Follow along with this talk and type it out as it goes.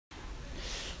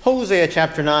Hosea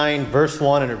Chapter 9, verse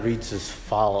 1, and it reads as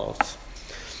follows.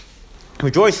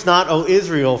 Rejoice not, O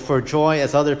Israel, for joy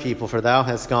as other people, for thou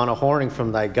hast gone a-whoring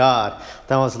from thy God.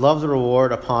 Thou hast loved the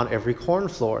reward upon every corn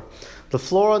floor. The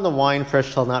floor and the winepress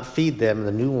shall not feed them, and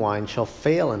the new wine shall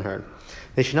fail in her.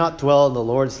 They shall not dwell in the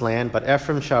Lord's land, but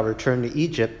Ephraim shall return to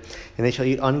Egypt, and they shall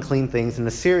eat unclean things in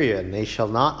Assyria. And they shall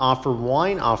not offer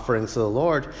wine offerings to the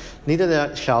Lord,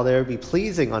 neither shall there be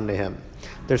pleasing unto him.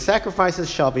 Their sacrifices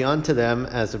shall be unto them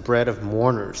as the bread of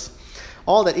mourners.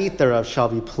 All that eat thereof shall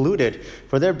be polluted,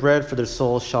 for their bread for their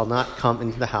souls shall not come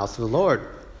into the house of the Lord.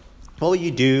 What will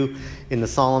you do in the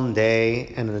solemn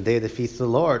day and in the day of the feast of the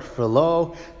Lord? For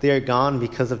lo, they are gone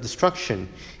because of destruction.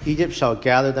 Egypt shall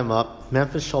gather them up,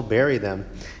 Memphis shall bury them,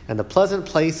 and the pleasant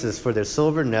places for their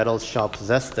silver nettles shall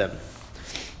possess them.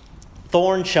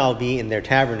 Thorns shall be in their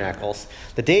tabernacles.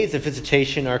 The days of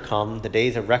visitation are come, the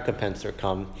days of recompense are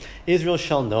come. Israel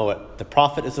shall know it. The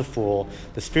prophet is a fool,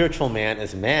 the spiritual man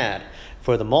is mad,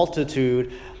 for the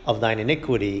multitude of thine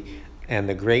iniquity and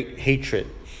the great hatred.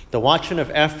 The watchman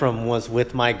of Ephraim was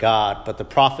with my God, but the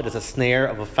prophet is a snare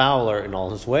of a fowler in all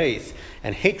his ways,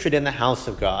 and hatred in the house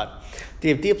of God. They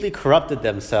have deeply corrupted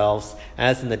themselves,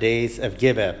 as in the days of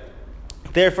Gibeah.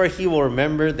 Therefore he will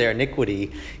remember their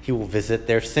iniquity, he will visit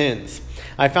their sins.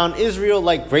 I found Israel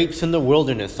like grapes in the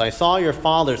wilderness. I saw your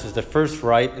fathers as the first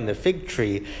ripe in the fig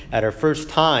tree at her first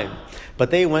time.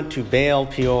 But they went to Baal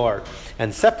Peor,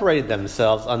 and separated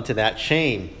themselves unto that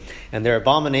shame. And their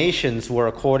abominations were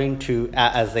according to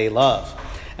as they loved.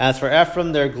 As for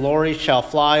Ephraim, their glory shall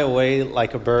fly away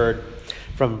like a bird,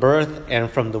 from birth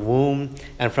and from the womb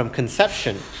and from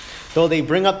conception. Though they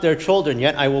bring up their children,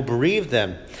 yet I will bereave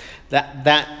them.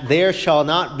 That there shall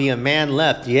not be a man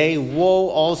left. Yea, woe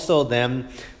also them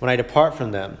when I depart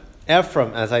from them.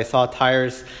 Ephraim, as I saw Tyre,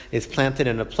 is planted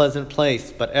in a pleasant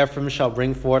place, but Ephraim shall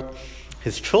bring forth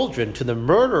his children to the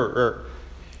murderer.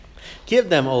 Give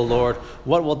them, O Lord,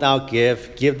 what wilt thou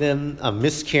give? Give them a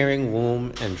miscarrying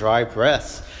womb and dry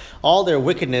breasts. All their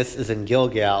wickedness is in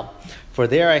Gilgal. For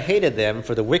there I hated them.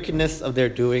 For the wickedness of their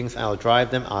doings I will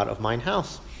drive them out of mine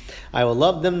house. I will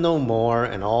love them no more,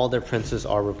 and all their princes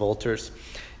are revolters.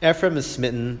 Ephraim is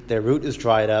smitten, their root is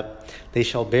dried up. They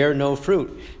shall bear no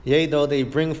fruit. Yea, though they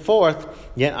bring forth,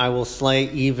 yet I will slay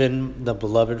even the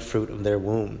beloved fruit of their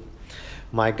womb.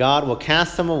 My God will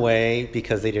cast them away,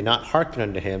 because they did not hearken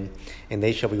unto him, and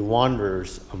they shall be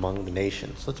wanderers among the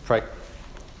nations. Let's pray.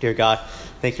 Dear God,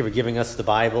 thank you for giving us the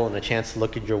Bible and a chance to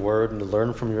look at your word and to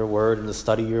learn from your word and to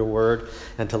study your word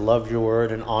and to love your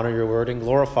word and honor your word and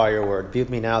glorify your word. Be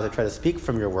with me now as I try to speak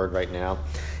from your word right now.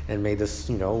 And may this,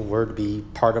 word be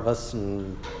part of us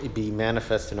and be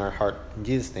manifest in our heart. In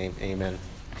Jesus' name, amen.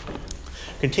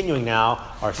 Continuing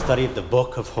now our study of the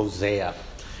book of Hosea.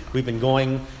 We've been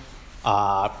going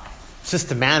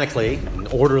systematically and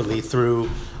orderly through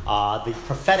the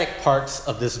prophetic parts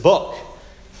of this book.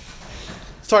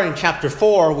 Starting in chapter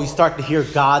 4, we start to hear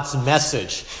God's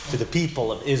message to the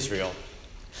people of Israel.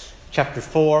 Chapter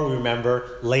 4, we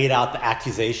remember, laid out the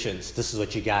accusations. This is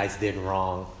what you guys did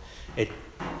wrong. It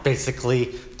basically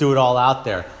threw it all out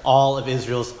there. All of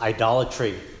Israel's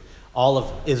idolatry, all of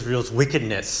Israel's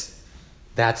wickedness.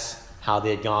 That's how they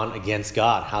had gone against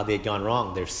God, how they had gone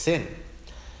wrong, their sin.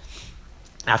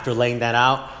 After laying that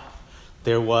out,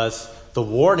 there was the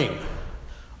warning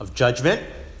of judgment.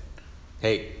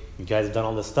 Hey, you guys have done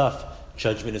all this stuff.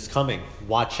 Judgment is coming.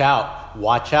 Watch out.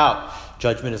 Watch out.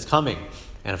 Judgment is coming.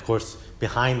 And of course,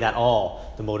 behind that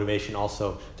all, the motivation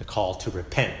also the call to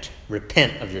repent.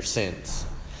 Repent of your sins.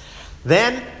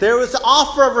 Then there was the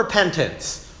offer of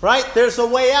repentance, right? There's a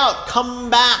way out. Come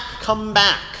back. Come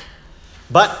back.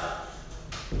 But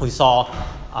we saw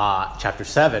chapter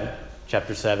 7.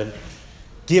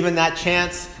 Given that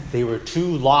chance, they were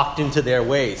too locked into their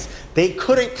ways. They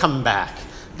couldn't come back.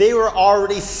 They were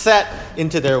already set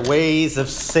into their ways of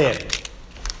sin.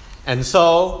 And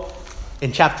so,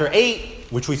 in chapter 8,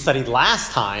 which we studied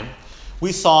last time,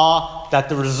 we saw that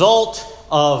the result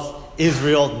of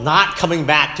Israel not coming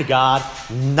back to God,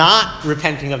 not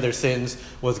repenting of their sins,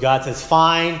 was God says,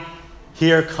 fine,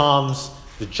 here comes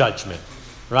the judgment,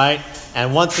 right?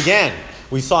 And once again,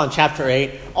 we saw in chapter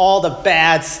 8 all the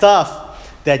bad stuff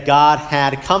that God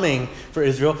had coming for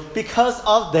Israel because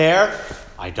of their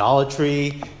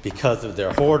idolatry, because of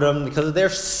their whoredom, because of their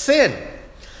sin.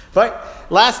 Right?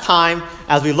 Last time,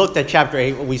 as we looked at chapter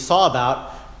 8, what we saw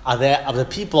about of the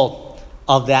people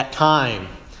of that time,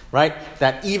 right?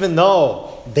 That even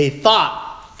though they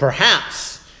thought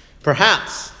perhaps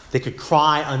they could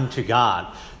cry unto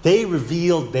God, they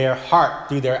revealed their heart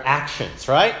through their actions,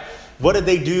 right? What did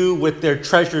they do with their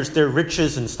treasures, their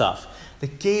riches and stuff? They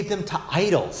gave them to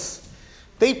idols.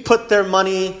 They put their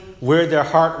money where their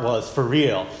heart was, for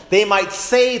real. They might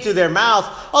say through their mouth,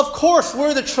 of course,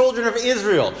 we're the children of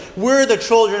Israel. We're the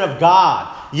children of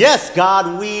God. Yes,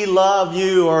 God, we love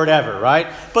you, or whatever, right?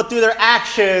 But through their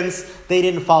actions, they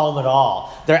didn't follow them at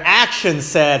all. Their actions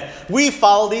said, we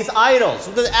follow these idols.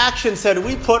 Their actions said,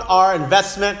 we put our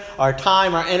investment, our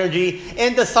time, our energy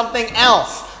into something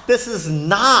else. This is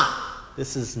not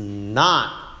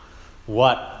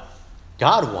what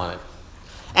God wanted.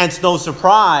 And it's no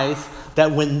surprise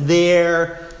that when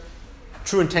their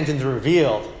true intentions are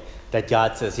revealed, that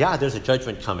God says, yeah, there's a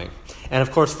judgment coming. And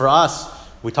of course, for us,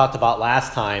 we talked about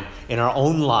last time in our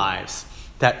own lives,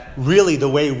 that really the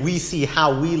way we see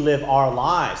how we live our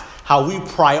lives, how we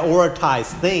prioritize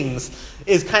things,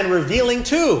 is kind of revealing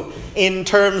too, in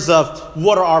terms of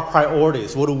what are our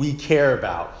priorities, what do we care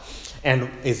about, and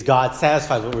is God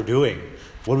satisfied with what we're doing?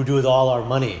 What do we do with all our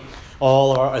money?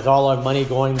 Is all our money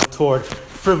going toward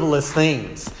frivolous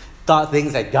things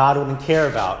that God wouldn't care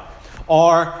about?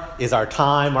 Or is our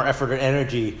time, our effort, and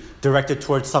energy directed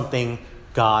towards something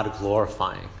God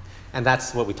glorifying? And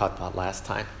that's what we talked about last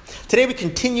time. Today we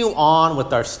continue on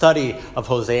with our study of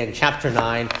Hosea in chapter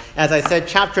 9. As I said,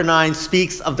 chapter 9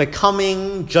 speaks of the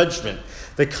coming judgment.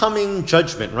 The coming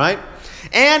judgment, right?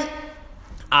 And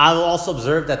I will also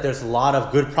observe that there's a lot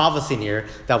of good prophecy in here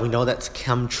that we know that's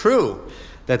come true.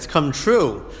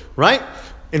 Right?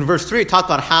 In verse 3, it talked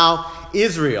about how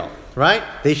Israel, right?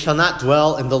 They shall not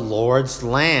dwell in the Lord's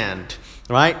land,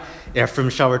 right? Ephraim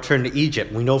shall return to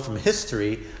Egypt. We know from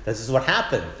history this is what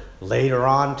happened later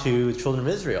on to the children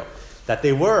of Israel, that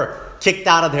they were kicked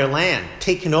out of their land,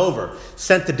 taken over,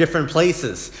 sent to different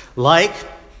places, like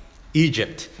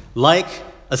Egypt, like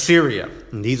Assyria.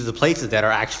 And these are the places that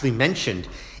are actually mentioned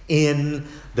in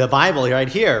the Bible right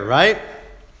here, right?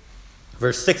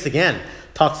 Verse 6 again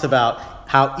talks about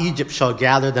how Egypt shall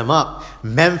gather them up.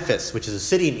 Memphis, which is a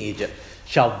city in Egypt,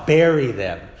 shall bury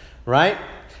them, right?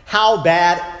 How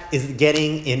bad is it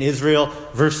getting in Israel?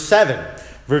 Verse 7,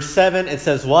 it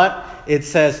says what? It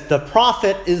says, the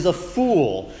prophet is a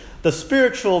fool. The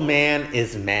spiritual man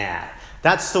is mad.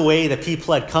 That's the way the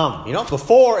people had come.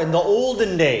 Before, in the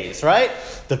olden days, right?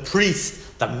 The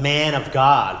priest, the man of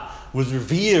God, was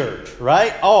revered,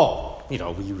 right?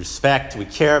 We respect, we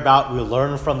care about, we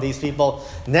learn from these people.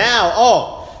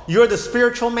 Now, you're the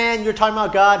spiritual man, you're talking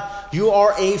about God, you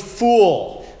are a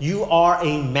fool. You are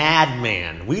a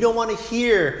madman. We don't want to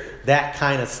hear that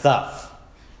kind of stuff.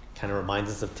 Kind of reminds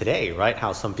us of today, right?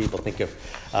 How some people think of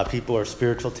people who are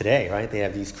spiritual today, right? They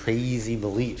have these crazy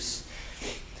beliefs.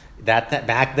 That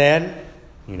back then,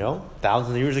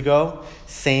 thousands of years ago,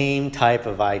 same type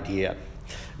of idea.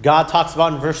 God talks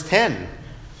about in verse 10,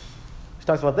 he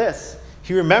talks about this.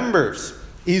 He remembers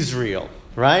Israel,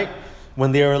 right?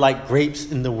 When they were like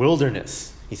grapes in the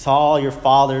wilderness. He saw all your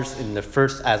fathers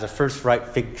as a first ripe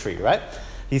fig tree, right?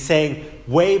 He's saying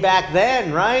way back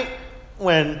then, right?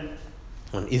 When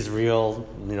Israel,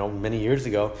 many years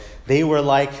ago, they were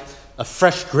like a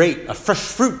fresh grape, a fresh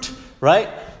fruit, right?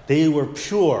 They were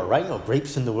pure, right?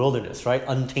 Grapes in the wilderness, right?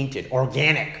 Untainted,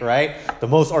 organic, right? The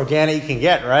most organic you can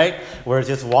get, right? Where it's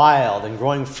just wild and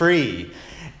growing free.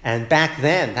 And back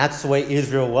then, that's the way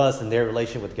Israel was in their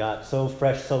relationship with God. So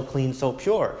fresh, so clean, so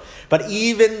pure. But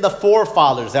even the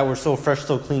forefathers that were so fresh,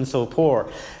 so clean, so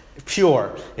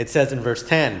pure, it says in verse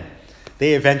 10,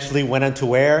 they eventually went unto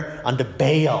where? Unto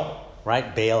Baal,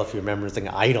 right? Baal, if you remember, is like an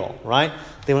idol, right?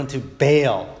 They went to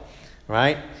Baal,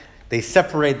 right? They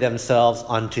separated themselves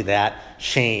unto that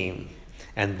shame.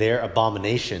 And their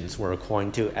abominations were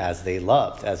according to as they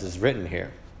loved, as is written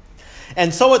here.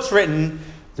 And so it's written,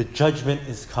 the judgment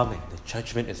is coming. The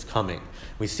judgment is coming.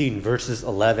 We see in verses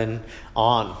 11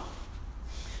 on.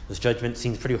 This judgment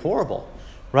seems pretty horrible,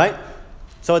 right?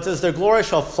 So it says, their glory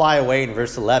shall fly away in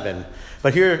verse 11.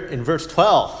 But here in verse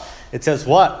 12, it says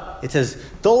what? It says,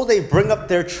 though they bring up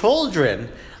their children,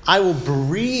 I will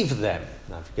bereave them.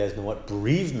 Now, if you guys know what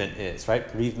bereavement is,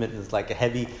 right? Bereavement is like a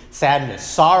heavy sadness,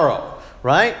 sorrow,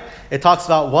 right? It talks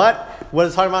about what? What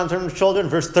is it talking about in terms of children?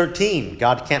 Verse 13.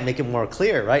 God can't make it more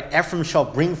clear, right? Ephraim shall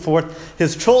bring forth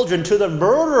his children to the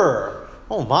murderer.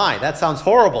 Oh my, that sounds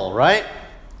horrible, right?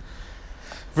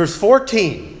 Verse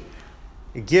 14.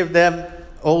 Give them,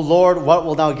 O Lord, what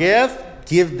wilt thou give?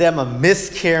 Give them a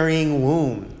miscarrying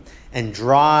womb and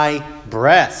dry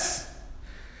breasts.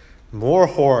 More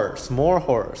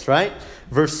horrors, right?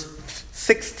 Verse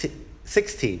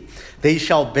 16. They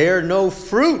shall bear no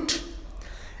fruit.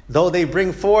 Though they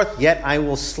bring forth, yet I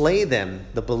will slay them,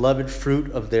 the beloved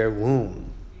fruit of their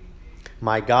womb.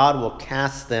 My God will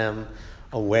cast them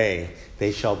away.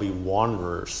 They shall be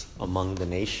wanderers among the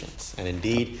nations. And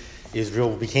indeed,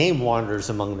 Israel became wanderers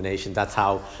among the nations. That's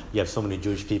how you have so many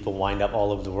Jewish people wind up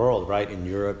all over the world, right? In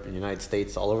Europe, in the United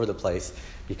States, all over the place,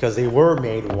 because they were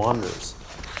made wanderers.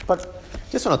 But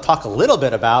I just want to talk a little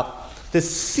bit about this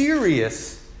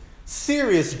serious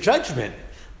judgment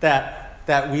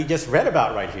that we just read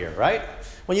about right here, right?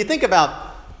 When you think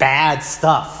about bad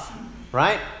stuff,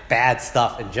 right? Bad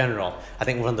stuff in general. I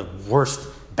think one of the worst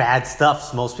bad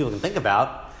stuffs most people can think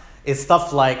about is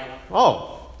stuff like,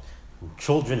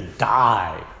 children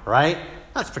die, right?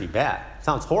 That's pretty bad.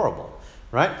 Sounds horrible,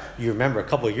 right? You remember a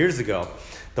couple of years ago,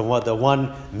 the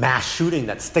one mass shooting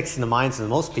that sticks in the minds of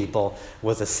most people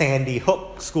was the Sandy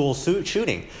Hook school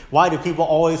shooting. Why do people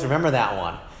always remember that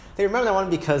one? They remember that one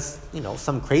because,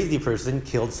 some crazy person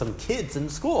killed some kids in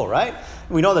school, right?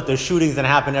 We know that there's shootings that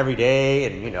happen every day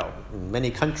and, in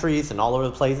many countries and all over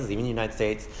the places, even the United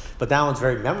States. But that one's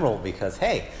very memorable because,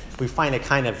 hey, we find it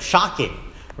kind of shocking,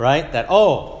 right? That,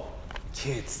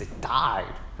 kids, they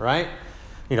died, right?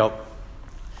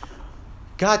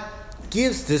 God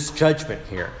gives this judgment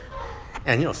here.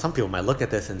 And, some people might look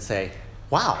at this and say,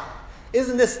 wow,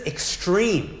 isn't this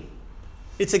extreme?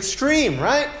 It's extreme,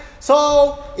 right?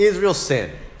 So Israel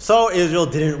sinned. So Israel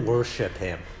didn't worship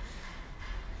him.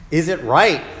 Is it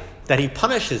right that he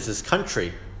punishes this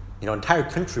country? Entire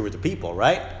country worth of people,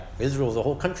 right? Israel was a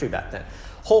whole country back then.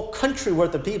 Whole country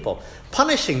worth of people.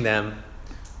 Punishing them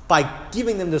by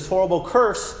giving them this horrible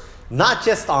curse, not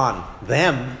just on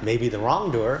them, maybe the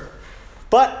wrongdoer,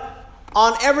 but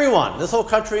on everyone. This whole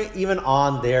country, even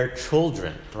on their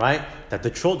children, right? That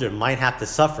the children might have to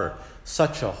suffer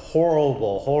such a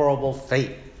horrible, horrible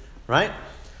fate. Right?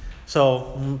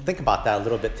 So think about that a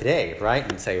little bit today, right?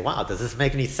 And say, wow, does this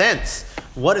make any sense?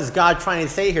 What is God trying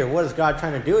to say here? What is God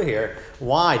trying to do here?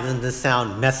 Why doesn't this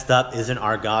sound messed up? Isn't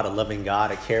our God a loving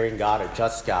God, a caring God, a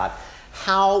just God?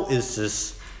 How is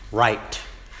this right?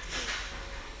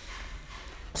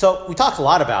 So we talk a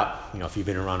lot about, if you've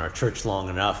been around our church long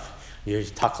enough, you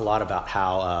talk a lot about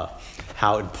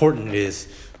how important it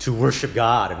is to worship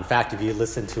God. In fact, if you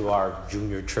listen to our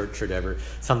junior church or whatever,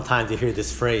 sometimes you hear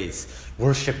this phrase,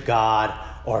 worship God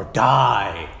or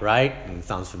die, right? And it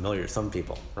sounds familiar to some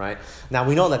people, right? Now,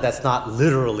 we know that that's not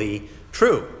literally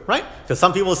true, right? Because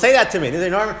some people say that to me. They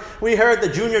say, Norman, we heard the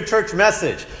junior church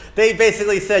message. They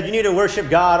basically said, you need to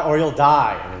worship God or you'll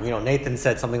die. And, Nathan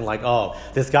said something like,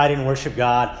 this guy didn't worship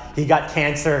God. He got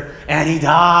cancer and he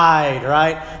died,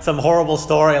 right? Some horrible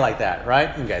story like that,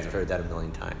 right? You guys have heard that a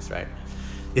million times, right?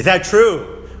 Is that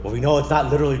true? Well, we know it's not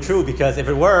literally true because if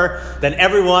it were, then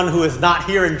everyone who is not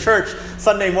here in church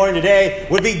Sunday morning today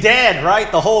would be dead, right?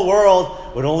 The whole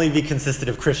world would only be consisted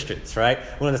of Christians, right?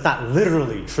 Well, it's not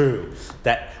literally true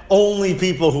that only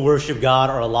people who worship God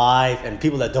are alive and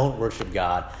people that don't worship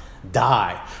God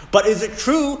die. But is it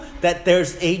true that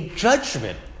there's a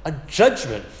judgment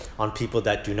on people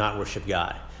that do not worship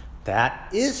God?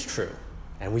 That is true.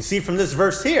 And we see from these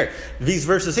verses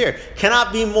here,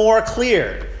 cannot be more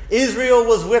clear. Israel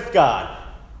was with God.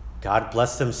 God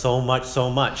blessed them so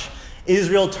much.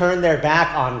 Israel turned their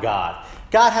back on God.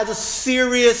 God has a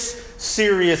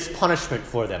serious punishment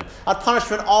for them. A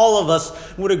punishment all of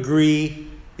us would agree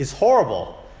is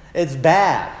horrible. It's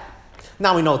bad.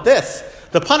 Now we note this.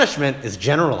 The punishment is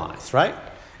generalized, right?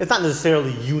 It's not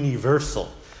necessarily universal.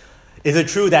 Is it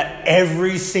true that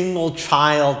every single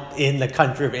child in the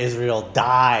country of Israel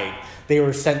died? They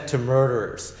were sent to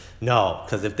murderers. No,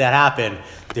 because if that happened,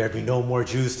 there'd be no more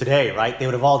Jews today, right? They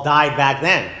would have all died back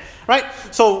then, right?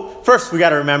 So first we got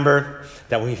to remember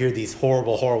that when we hear these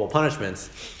horrible, horrible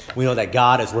punishments, we know that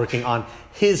God is working on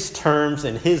his terms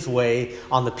and his way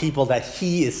on the people that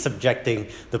he is subjecting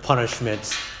the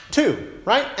punishments to,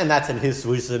 right? And that's in his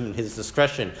wisdom and his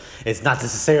discretion. It's not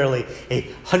necessarily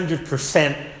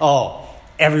 100%,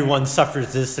 everyone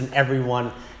suffers this and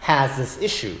everyone has this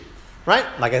issue, right?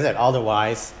 Like I said,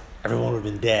 otherwise, everyone would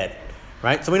have been dead,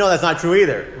 right? So we know that's not true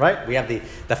either, right? We have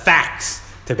the facts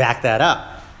to back that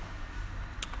up.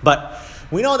 But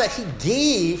we know that he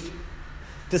gave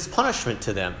this punishment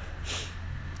to them.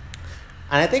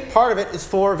 And I think part of it is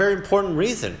for a very important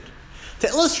reason. To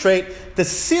illustrate the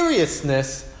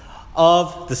seriousness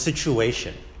of the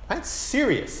situation. Right?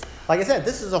 Serious. Like I said,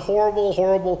 this is a horrible,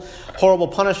 horrible, horrible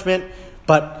punishment,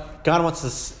 but God wants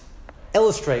to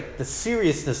illustrate the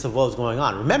seriousness of what was going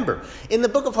on. Remember, in the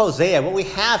book of Hosea, what we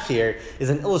have here is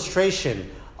an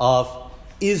illustration of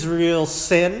Israel's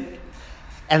sin,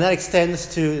 and that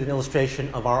extends to an illustration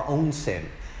of our own sin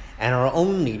and our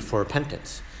own need for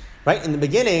repentance. Right? In the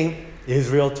beginning,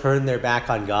 Israel turned their back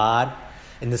on God.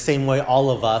 In the same way, all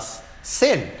of us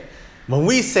sinned. When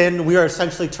we sin, we are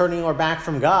essentially turning our back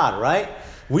from God, right?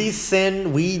 We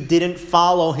sinned. We didn't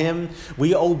follow him.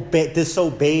 We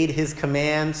disobeyed his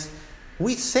commands.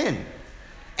 We sinned.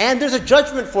 And there's a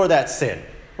judgment for that sin.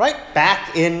 Right?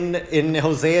 Back in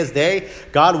Hosea's day,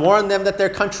 God warned them that their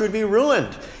country would be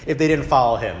ruined if they didn't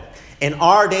follow him. In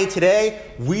our day today,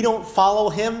 we don't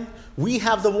follow him. We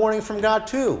have the warning from God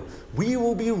too. We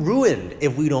will be ruined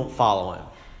if we don't follow him.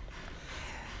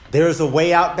 There's a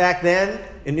way out back then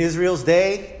in Israel's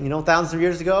day, thousands of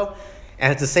years ago.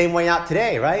 And it's the same way out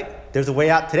today, right? There's a way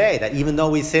out today that even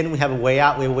though we sin, we have a way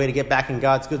out. We have a way to get back in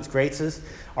God's good graces.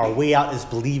 Our way out is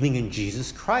believing in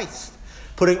Jesus Christ.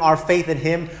 Putting our faith in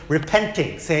him,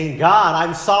 repenting, saying, God,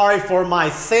 I'm sorry for my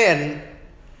sin.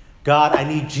 God, I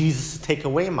need Jesus to take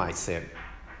away my sin.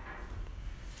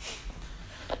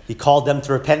 He called them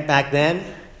to repent back then.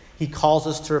 He calls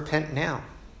us to repent now.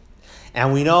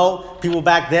 And we know people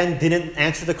back then didn't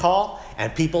answer the call,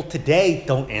 and people today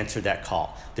don't answer that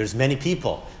call. There's many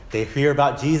people. They hear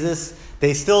about Jesus.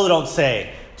 They still don't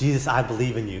say, Jesus, I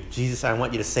believe in you. Jesus, I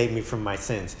want you to save me from my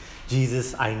sins.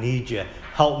 Jesus, I need you.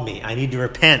 Help me. I need to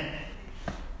repent.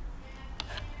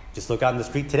 Just look out in the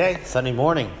street today, Sunday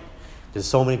morning. There's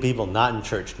so many people not in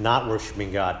church, not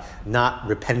worshiping God, not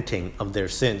repenting of their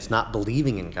sins, not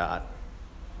believing in God.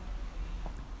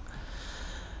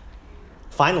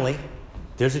 Finally,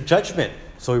 there's a judgment.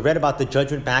 So we read about the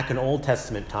judgment back in Old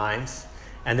Testament times,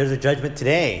 and there's a judgment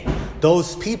today.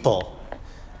 Those people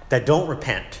that don't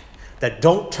repent, that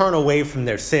don't turn away from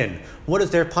their sin, what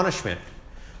is their punishment?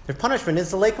 Their punishment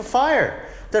is the lake of fire.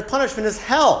 Their punishment is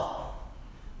hell.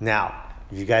 Now,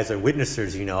 if you guys are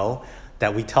witnessers, you know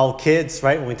that we tell kids,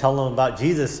 right, when we tell them about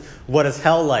Jesus, what is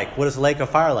hell like? What is the lake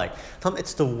of fire like? Tell them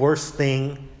it's the worst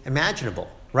thing imaginable,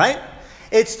 right?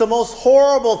 It's the most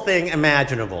horrible thing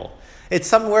imaginable. It's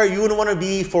somewhere you wouldn't want to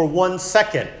be for 1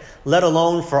 second, let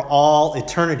alone for all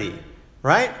eternity,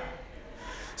 right?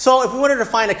 So if we wanted to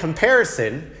find a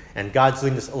comparison, and God's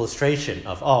doing this illustration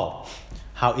of,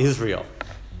 how Israel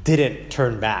didn't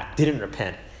turn back, didn't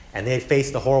repent, and they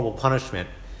faced the horrible punishment.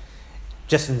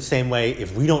 Just in the same way,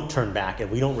 if we don't turn back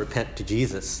and we don't repent to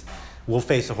Jesus, we'll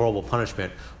face a horrible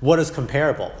punishment. What is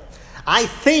comparable? I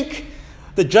think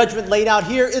the judgment laid out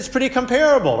here is pretty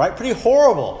comparable, right? Pretty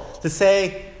horrible to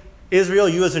say, Israel,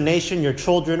 you as a nation, your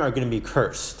children are going to be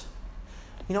cursed.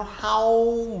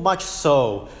 How much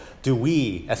so do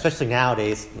we, especially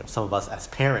nowadays, some of us as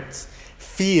parents,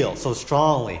 feel so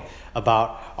strongly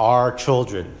about our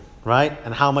children, right?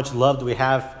 And how much love do we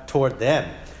have toward them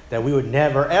that we would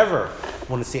never, ever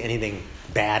want to see anything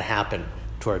bad happen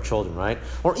to our children, right?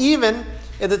 Or even,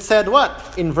 as it said,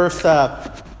 what? In verse 14,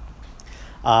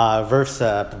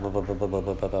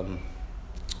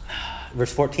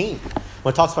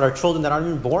 when it talks about our children that aren't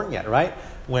even born yet, right?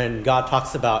 When God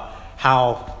talks about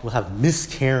how we'll have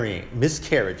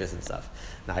miscarriages and stuff.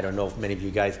 Now, I don't know if many of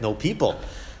you guys know people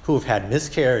who have had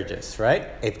miscarriages, right?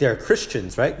 If they're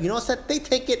Christians, right? You notice that they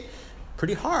take it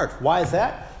pretty hard. Why is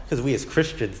that? Because we as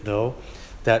Christians know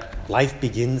that life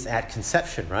begins at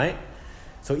conception, right?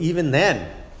 So even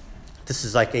then, this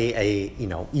is like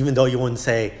even though you wouldn't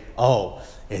say,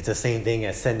 it's the same thing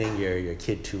as sending your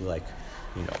kid to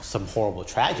some horrible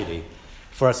tragedy.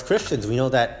 For us Christians, we know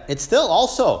that it's still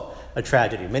also a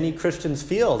tragedy. Many Christians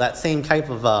feel that same type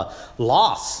of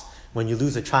loss when you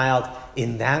lose a child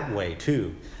in that way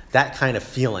too. That kind of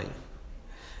feeling.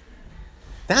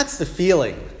 That's the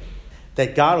feeling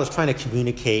that God was trying to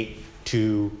communicate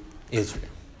to Israel.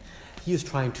 He was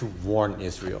trying to warn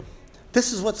Israel.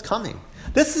 This is what's coming.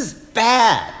 This is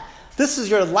bad. This is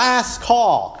your last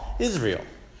call, Israel.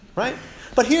 Right?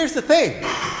 But here's the thing.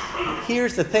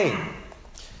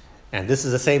 And this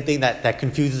is the same thing that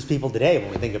confuses people today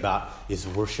when we think about, is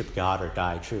worship God or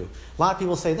die true? A lot of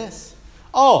people say this.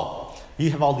 You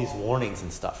have all these warnings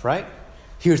and stuff, right?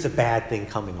 Here's a bad thing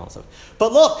coming also.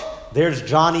 But look, there's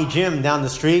Johnny Jim down the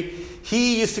street.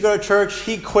 He used to go to church.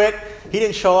 He quit. He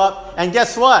didn't show up. And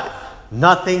guess what?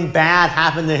 Nothing bad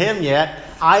happened to him yet.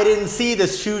 I didn't see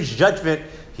this huge judgment.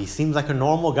 He seems like a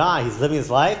normal guy. He's living his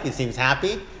life. He seems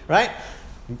happy, right?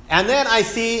 And then I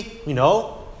see,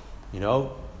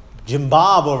 Jim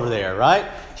Bob over there, right?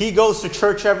 He goes to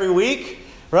church every week,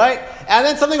 right? And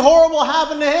then something horrible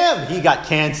happened to him. He got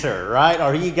cancer, right?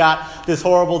 Or he got this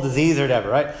horrible disease or whatever,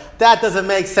 right? That doesn't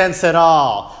make sense at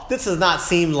all. This does not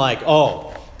seem like,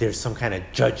 there's some kind of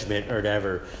judgment or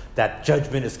whatever. That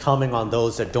judgment is coming on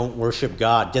those that don't worship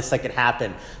God, just like it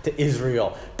happened to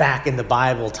Israel back in the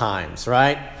Bible times,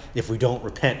 right? If we don't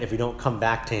repent, if we don't come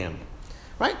back to him.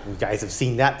 Right? You guys have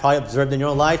seen that, probably observed in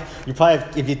your life. You probably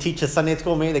have, if you teach a Sunday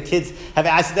school, maybe the kids have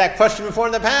asked that question before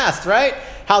in the past, right?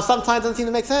 How sometimes it doesn't seem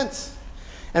to make sense.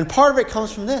 And part of it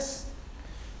comes from this.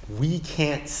 We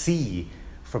can't see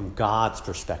from God's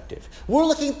perspective. We're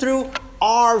looking through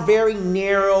our very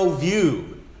narrow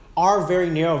view. Our very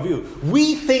narrow view.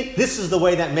 We think this is the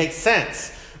way that makes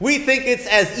sense. We think it's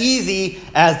as easy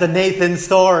as the Nathan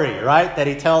story, right? That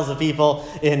he tells the people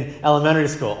in elementary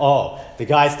school. Oh, the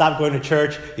guy stopped going to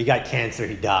church, he got cancer,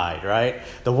 he died, right?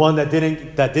 The one that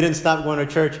didn't stop going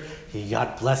to church, he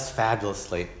got blessed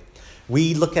fabulously.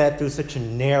 We look at it through such a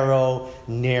narrow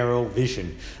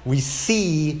vision. We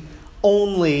see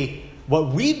only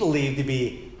what we believe to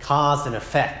be cause and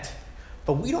effect.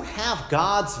 But we don't have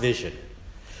God's vision.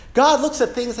 God looks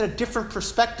at things in a different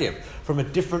perspective, from a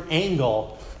different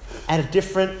angle, at a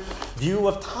different view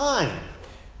of time.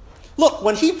 Look,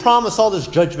 when he promised all this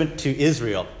judgment to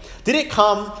Israel, did it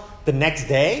come the next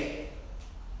day?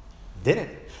 Didn't.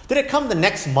 Did it come the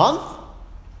next month?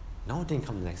 No, it didn't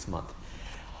come the next month.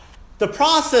 The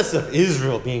process of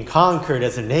Israel being conquered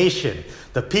as a nation,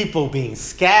 the people being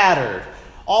scattered,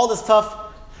 all this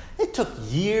stuff, it took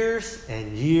years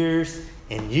and years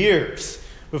and years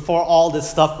before all this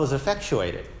stuff was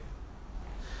effectuated.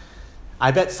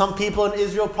 I bet some people in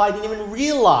Israel probably didn't even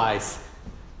realize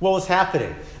what was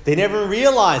happening. They never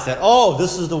realized that, oh,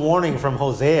 this is the warning from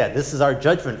Hosea. This is our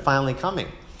judgment finally coming.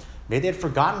 Maybe they had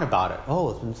forgotten about it. Oh,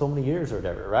 it's been so many years or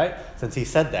whatever, right? Since he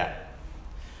said that.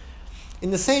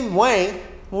 In the same way,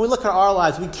 when we look at our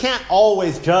lives, we can't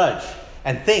always judge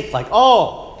and think like,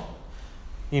 oh,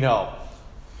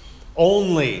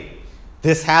 only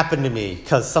this happened to me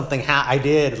because something I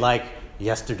did like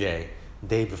yesterday,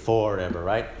 day before, whatever,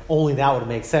 right? Only that would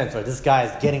make sense. Or this guy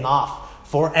is getting off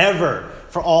forever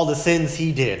for all the sins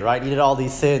he did, right? He did all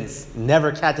these sins,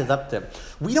 never catches up to him.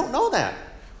 We don't know that.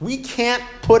 We can't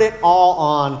put it all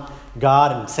on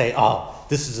God and say, oh,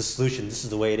 this is the solution, this is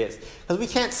the way it is. Because we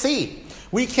can't see.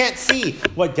 We can't see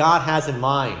what God has in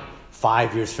mind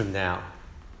 5 years from now,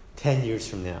 10 years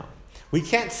from now. We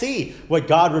can't see what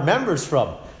God remembers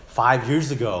from 5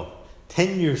 years ago,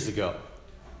 10 years ago.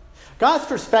 God's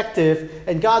perspective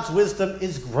and God's wisdom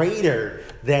is greater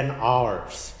than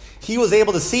ours. He was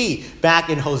able to see back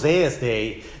in Hosea's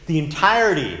day the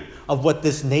entirety of what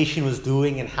this nation was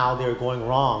doing and how they were going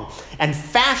wrong, and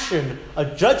fashion a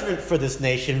judgment for this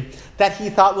nation that he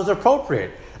thought was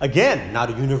appropriate. Again, not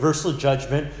a universal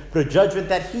judgment, but a judgment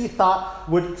that he thought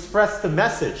would express the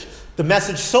message. The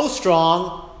message so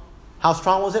strong, how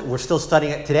strong was it? We're still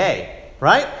studying it today,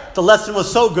 right? The lesson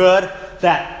was so good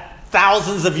that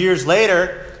thousands of years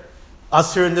later,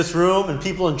 us here in this room and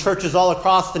people in churches all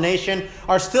across the nation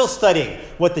are still studying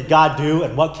what did God do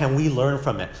and what can we learn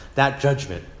from it, that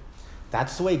judgment.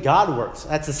 That's the way God works.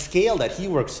 That's a scale that he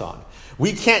works on.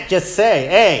 We can't just say,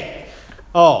 hey,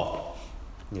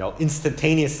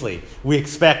 instantaneously we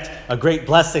expect a great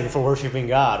blessing for worshiping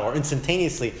God, or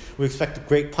instantaneously we expect a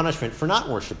great punishment for not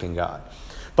worshiping God.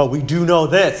 But we do know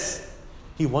this.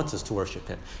 He wants us to worship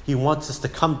him. He wants us to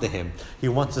come to him. He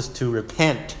wants us to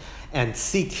repent and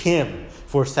seek him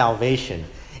for salvation.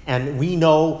 And we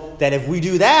know that if we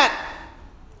do that,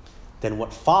 then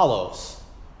what follows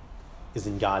is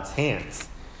in God's hands.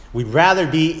 We'd rather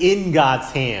be in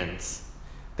God's hands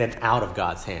than out of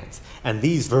God's hands. And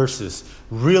these verses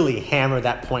really hammer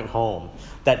that point home.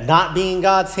 That not being in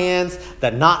God's hands,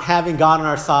 that not having God on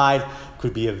our side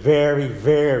could be a very,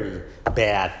 very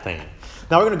bad thing.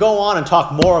 Now we're going to go on and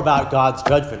talk more about God's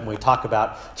judgment when we talk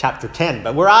about chapter 10.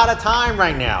 But we're out of time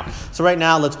right now. So right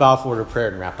now, let's bow forward to prayer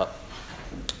and wrap up.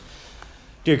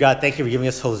 Dear God, thank you for giving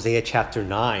us Hosea chapter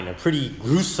 9, a pretty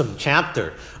gruesome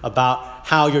chapter about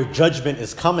how your judgment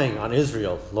is coming on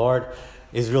Israel. Lord,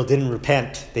 Israel didn't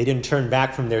repent. They didn't turn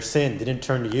back from their sin. They didn't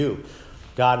turn to you.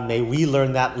 God, may we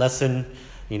learn that lesson,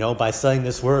 by studying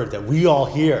this word, that we all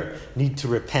here need to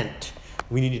repent.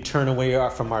 We need to turn away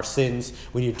from our sins.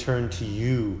 We need to turn to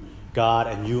you, God,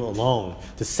 and you alone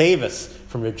to save us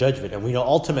from your judgment. And we know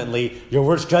ultimately your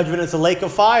worst judgment is a lake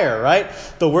of fire, right?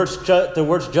 The worst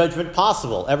judgment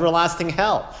possible, everlasting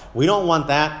hell. We don't want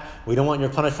that. We don't want your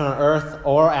punishment on earth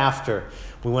or after.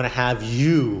 We want to have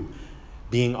you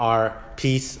being our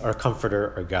peace, our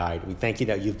comforter, our guide. We thank you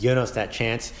that you've given us that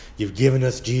chance. You've given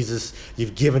us Jesus.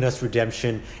 You've given us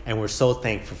redemption, and we're so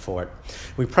thankful for it.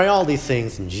 We pray all these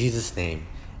things in Jesus' name.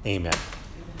 Amen.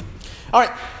 All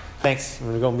right. Thanks. We're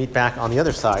going to go meet back on the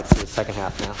other side for the second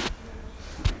half now.